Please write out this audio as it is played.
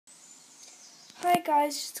Hi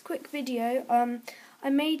guys, just a quick video. I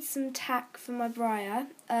made some tack for my Breyer.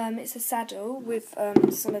 It's a saddle with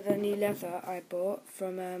some of the new leather I bought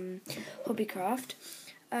from Hobbycraft.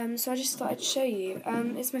 So I just thought I'd show you.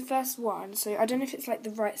 It's my first one, so I don't know if it's like the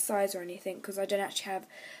right size or anything because I don't actually have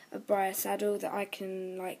a Breyer saddle that I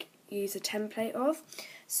can like use a template of.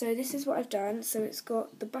 So this is what I've done. So it's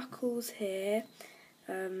got the buckles here.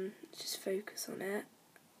 Just focus on it.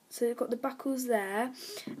 So they've got the buckles there,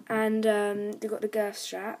 and they've got the girth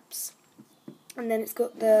straps, and then it's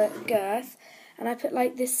got the girth, and I put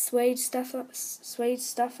like this suede stuff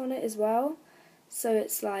on it as well, so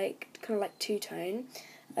it's like kind of like two-tone.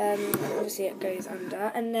 Obviously it goes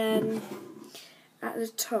under, and then at the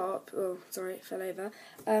top, oh sorry it fell over,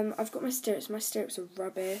 I've got my stirrups. My stirrups are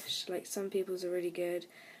rubbish, like some people's are really good,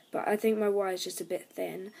 but I think my wire is just a bit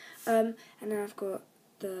thin. And then I've got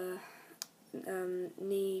the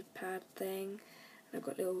knee pad thing, and I've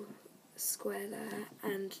got a little square there,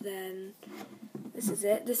 and then this is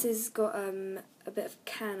it. This has got a bit of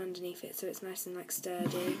can underneath it, so it's nice and like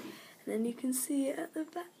sturdy, and then you can see it at the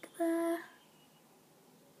back there.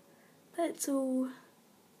 It's all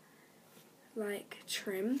like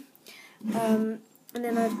trim, and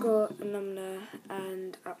then I've got a numner,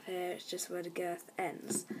 and up here it's just where the girth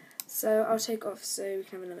ends. So I'll take it off so we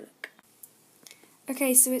can have another look.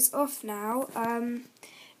 Okay, so it's off now.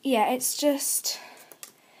 Yeah, it's just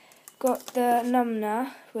got the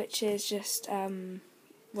numner, which is just,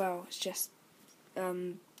 well, it's just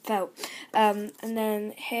felt. And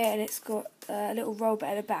then here, and it's got a little roll bit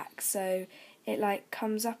at the back, so it like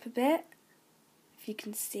comes up a bit, if you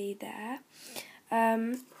can see there.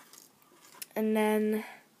 And then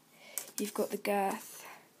you've got the girth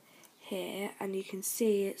here, and you can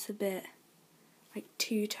see it's a bit like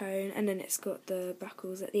two-tone, and then it's got the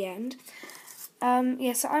buckles at the end.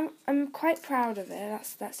 Yeah, so I'm quite proud of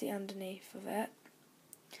it. That's the underneath of it.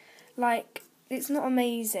 Like, it's not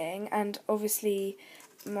amazing, and obviously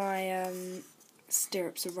my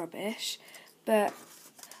stirrups are rubbish, but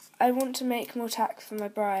I want to make more tack for my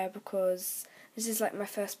Breyer because this is like my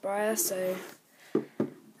first Breyer, so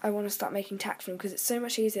I want to start making tack for them because it's so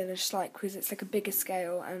much easier than just like, because it's like a bigger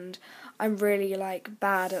scale, and I'm really like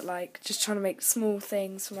bad at like just trying to make small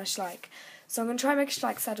things for my schleich. So I'm going to try and make a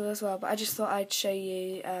schleich saddle as well, but I just thought I'd show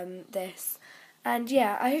you this. And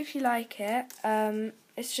yeah, I hope you like it.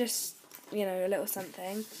 It's just, you know, a little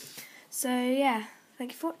something. So yeah,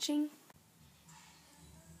 thank you for watching.